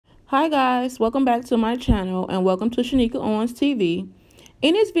Hi guys, welcome back to my channel and welcome to Shenika Owens TV.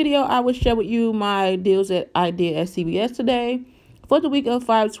 In this video, I will share with you my deals that I did at CVS today for the week of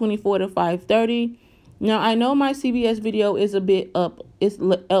 5/24 to 5/30. Now, I know my CVS video is a bit up,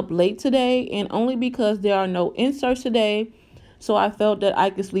 up late today, and only because there are no inserts today. So I felt that I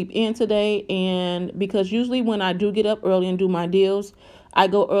could sleep in today, and because usually when I do get up early and do my deals, I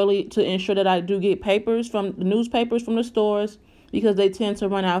go early to ensure that I do get papers from the newspapers from the stores because they tend to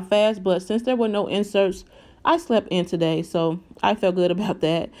run out fast. But since there were no inserts, I slept in today, so I felt good about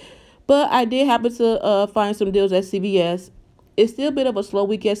that. But I did happen to find some deals at CVS. It's still a bit of a slow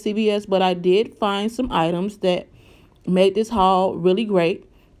week at CVS, but I did find some items that made this haul really great.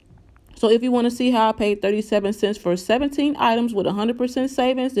 So if you want to see how I paid 37 cents for 17 items with 100%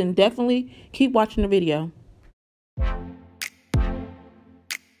 savings, then definitely keep watching the video.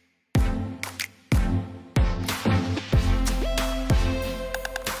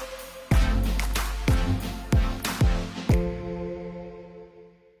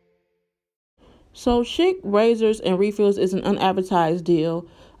 So Schick razors and refills is an unadvertised deal.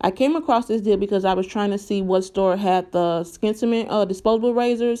 I came across this deal because I was trying to see what store had the skin cement disposable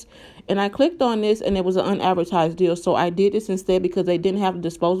razors, and I clicked on this and it was an unadvertised deal. So I did this instead because they didn't have the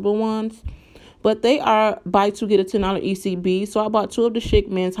disposable ones. But they are buy two get a $10 ECB. So I bought two of the Schick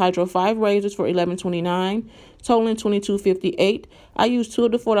Men's Hydro 5 razors for $11.29, totaling $22.58. I used two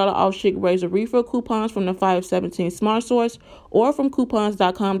of the $4 off Schick razor refill coupons from the 517 Smart Source or from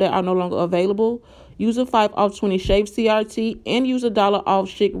coupons.com that are no longer available. Use a 5 off 20 shave CRT and use a $1 off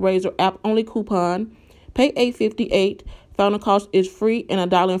Schick razor app only coupon. Pay $8.58. Final cost is free and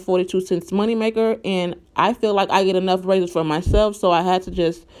 $1.42 moneymaker. And I feel like I get enough razors for myself, so I had to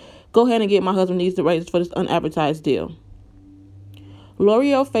just go ahead and get my husband these razors for this unadvertised deal.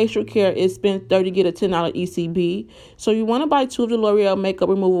 L'Oreal Facial Care is spend $30 get a $10 ECB. So you want to buy two of the L'Oreal Makeup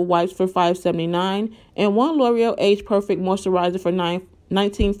Removal Wipes for $5.79 and one L'Oreal Age Perfect Moisturizer for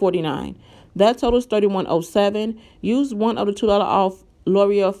 $19.49. That totals $31.07. Use one of the $2 off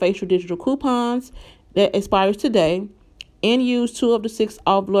L'Oreal Facial Digital coupons that expires today, and use two of the 6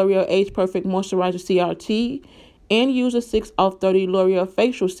 off L'Oreal Age Perfect Moisturizer CRT, and use a 6 off 30 L'Oreal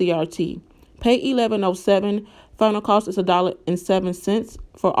Facial CRT. Pay $11.07. Final cost is $1.07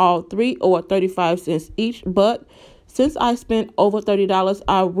 for all three, or 35 cents each. But since I spent over $30,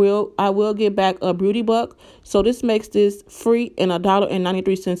 I will get back a beauty buck. So this makes this free and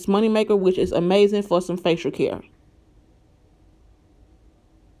 $1.93 moneymaker, which is amazing for some facial care.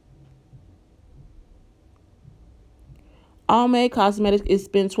 Almay Cosmetics is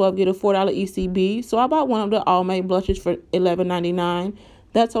spend $12 get a $4 ECB. So I bought one of the Almay blushes for $11.99.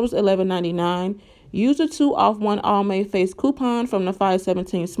 That totals $11.99. Use a 2 off 1 Almay face coupon from the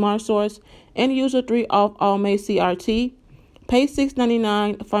 517 Smart Source and use a 3 off Almay CRT. Pay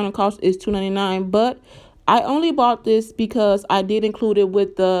 $6.99. Final cost is $2.99. But I only bought this because I did include it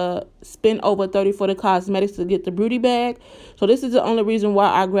with the spend over $30 for the cosmetics to get the beauty bag. So this is the only reason why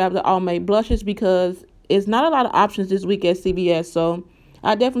I grabbed the Almay blushes, because it's not a lot of options this week at CVS. So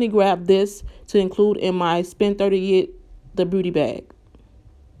I definitely grabbed this to include in my spend $30 get the beauty bag.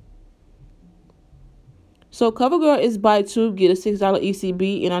 So CoverGirl is buy two get a $6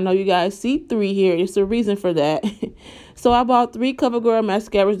 ECB, and I know you guys see 3 here. It's a reason for that. So I bought 3 CoverGirl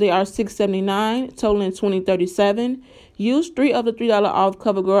mascaras. They are $6.79, totaling $20.37. Use 3 of the $3 off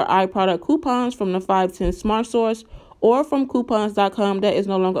CoverGirl eye product coupons from the 510 Smart Source or from coupons.com that is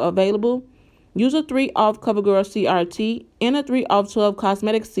no longer available. Use a 3 off CoverGirl CRT and a 3 off 12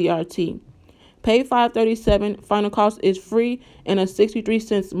 Cosmetics CRT. Pay $5.37. Final cost is free and a 63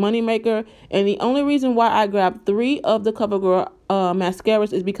 cents moneymaker. And the only reason why I grabbed 3 of the CoverGirl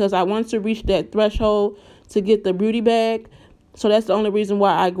mascaras is because I wanted to reach that threshold to get the beauty bag. So that's the only reason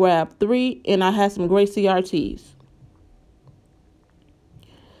why I grabbed 3, and I had some great CRTs.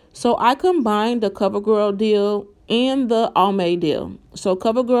 So I combined the CoverGirl deal and the Almay deal. So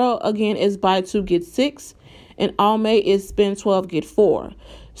CoverGirl again is buy 2 get 6, and Almay is spend 12 get 4.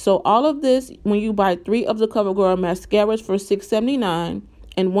 So all of this, when you buy 3 of the CoverGirl mascaras for $6.79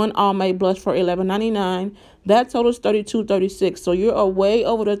 and 1 Almay blush for $11.99, that totals $32.36. So you're way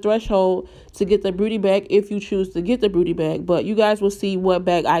over the threshold to get the beauty bag if you choose to get the beauty bag. But you guys will see what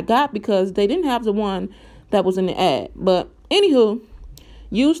bag I got because they didn't have the one that was in the ad. But anywho,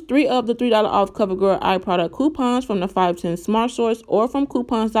 use 3 of the $3 off CoverGirl eye product coupons from the 510 Smart Source or from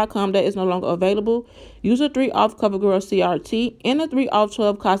coupons.com that is no longer available. Use a 3 off CoverGirl CRT and a 3 off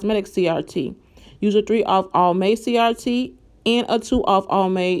 12 Cosmetics CRT. Use a 3 off Almay CRT and a 2 off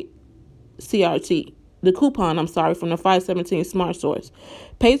Almay CRT. The coupon, from the 517 Smart Source.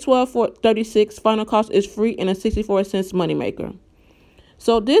 Pay $12.36. Final cost is free and a 64 cents moneymaker.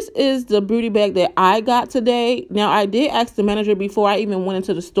 So this is the beauty bag that I got today. Now, I did ask the manager before I even went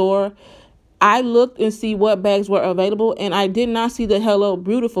into the store. I looked and see what bags were available, and I did not see the Hello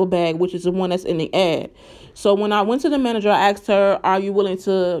Beautiful bag, which is the one that's in the ad. So when I went to the manager, I asked her, are you willing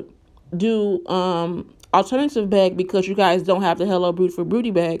to do alternative bag because you guys don't have the Hello Beautiful beauty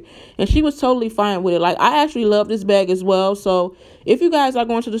bag? And she was totally fine with it. Like, I actually love this bag as well. So if you guys are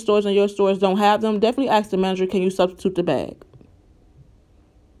going to the stores and your stores don't have them, definitely ask the manager, can you substitute the bag?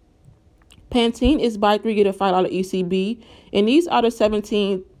 Pantene is buy 3 get a $5 ECB, and these are the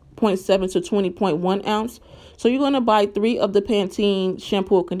 17.7 to 20.1 ounce. So you're going to buy 3 of the Pantene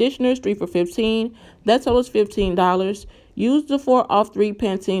shampoo and conditioners, 3 for $15. That totals $15. Use the 4 off 3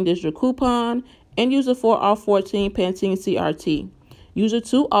 Pantene digital coupon and use the 4 off 14 Pantene CRT. Use the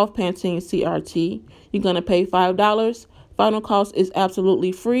 2 off Pantene CRT. You're going to pay $5. Final cost is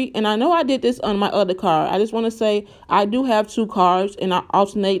absolutely free. And I know I did this on my other card. I just want to say I do have 2 cards, and I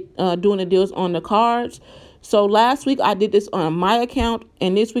alternate doing the deals on the cards. So last week I did this on my account,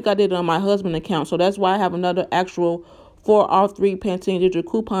 and this week I did it on my husband's account. So that's why I have another actual 4 off 3 Pantene digital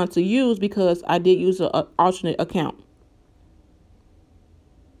coupon to use, because I did use an alternate account.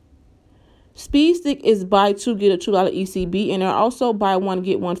 Speed Stick is buy 2 get a $2 ECB, and they're also buy 1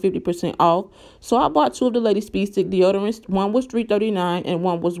 get 1 50% off. So I bought 2 of the Lady Speed Stick deodorants. One was $3.39 and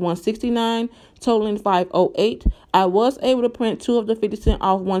one was $1.69, totaling $5.08. I was able to print 2 of the 50%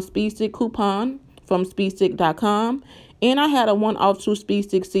 off 1 Speed Stick coupon from speedstick.com, and I had a 1 off 2 Speed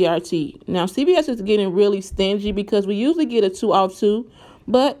Stick CRT. Now CVS is getting really stingy because we usually get a 2 off 2,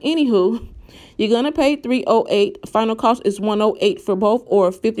 but anywho, you're going to pay $3.08. Final cost is $1.08 for both,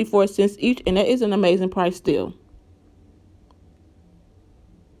 or 54 cents each, and that is an amazing price still.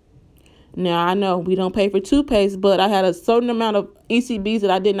 Now, I know we don't pay for toothpaste, but I had a certain amount of ECBs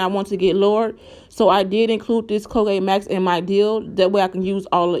that I did not want to get lowered, so I did include this Colgate Max in my deal. That way I can use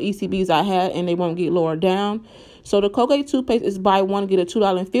all the ECBs I had and they won't get lowered down. So the Colgate toothpaste is buy 1 get a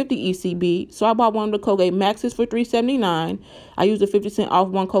 $2.50 ECB. So I bought one of the Colgate Maxes for $3.79. I used a 50% off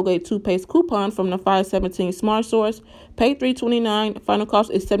 1 Colgate toothpaste coupon from the 517 Smart Source. Paid $3.29. Final cost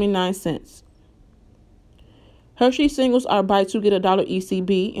is 79 cents. Hershey singles are buy 2 get a $1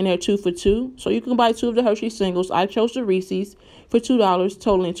 ECB, and they're 2 for $2. So you can buy 2 of the Hershey singles. I chose the Reese's for $2,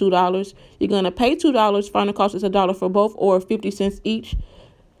 totaling $2. You're going to pay $2. Final cost is $1 for both, or 50 cents each.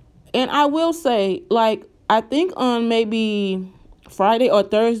 And I will say, like, I think on maybe Friday or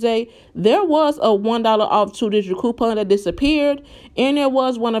Thursday, there was a $1 off 2 digital coupon that disappeared, and there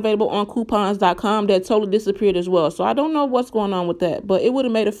was one available on coupons.com that totally disappeared as well. So I don't know what's going on with that, but it would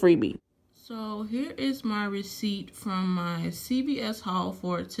have made a freebie. So here is my receipt from my CVS haul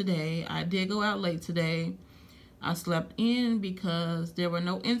for today. I did go out late today. I slept in because there were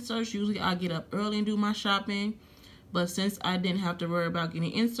no inserts. Usually I get up early and do my shopping, but since I didn't have to worry about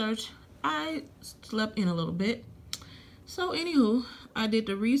getting inserts, I slept in a little bit. So anywho, I did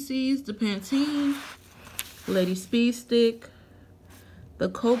the Reese's, the Pantene, Lady Speed Stick, the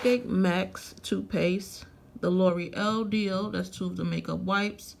Colgate Max toothpaste, the L'Oreal deal, that's 2 of the makeup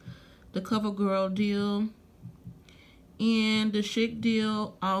wipes, the CoverGirl deal, and the Chic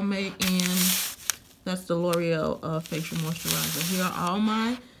deal, all made in, that's the L'Oreal facial moisturizer. Here are all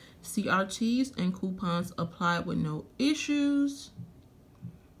my CRTs and coupons applied with no issues.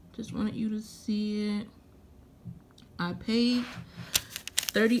 Just wanted you to see it. I paid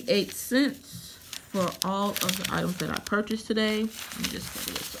 38 cents for all of the items that I purchased today. Let me just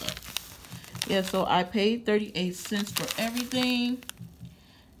cover this up. Yeah, so I paid 38 cents for everything.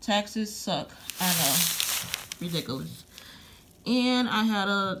 Taxes suck. I know. Ridiculous. And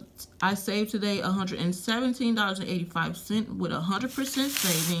I saved today $117.85 with 100%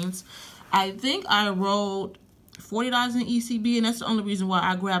 savings. I think I rolled $40 in ECB, and that's the only reason why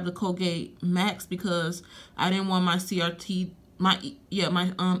I grabbed the Colgate Max, because I didn't want my CRT, my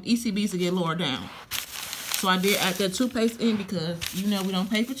ECBs to get lower down. So I did add that toothpaste in because, you know, we don't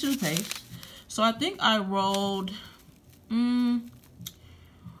pay for toothpaste. So I think I rolled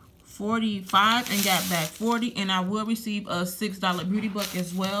 45 and got back 40, and I will receive a $6 beauty buck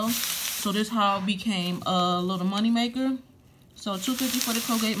as well. So this haul became a little money maker. So $2.50 for the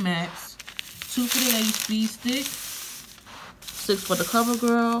Colgate Max, 2 for the Lady Speed Stick, 6 for the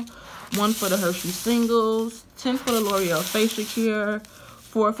CoverGirl, 1 for the Hershey Singles, 10 for the L'Oreal Facial Care,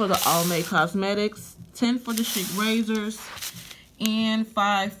 4 for the All Made Cosmetics, 10 for the Chic Razors, and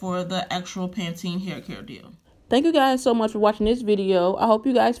 5 for the actual Pantene hair care deal. Thank you guys so much for watching this video. I hope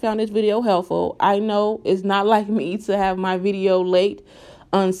you guys found this video helpful. I know it's not like me to have my video late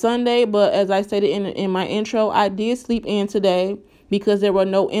on Sunday, but as I stated in my intro, I did sleep in today. because there were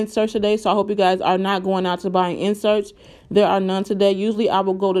no inserts today. So I hope you guys are not going out to buying inserts. There are none today. Usually I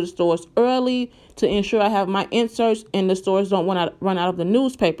will go to the stores early to ensure I have my inserts and the stores don't run out of the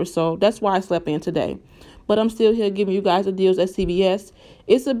newspaper. So that's why I slept in today. But I'm still here giving you guys the deals at CVS.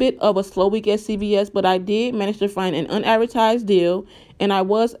 It's a bit of a slow week at CVS, but I did manage to find an unadvertised deal, and I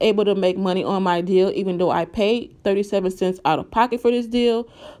was able to make money on my deal, even though I paid 37 cents out of pocket for this deal.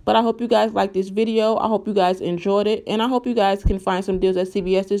 But I hope you guys liked this video. I hope you guys enjoyed it, and I hope you guys can find some deals at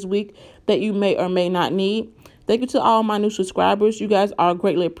CVS this week that you may or may not need. Thank you to all my new subscribers. You guys are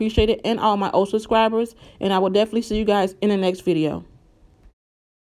greatly appreciated, and all my old subscribers, and I will definitely see you guys in the next video.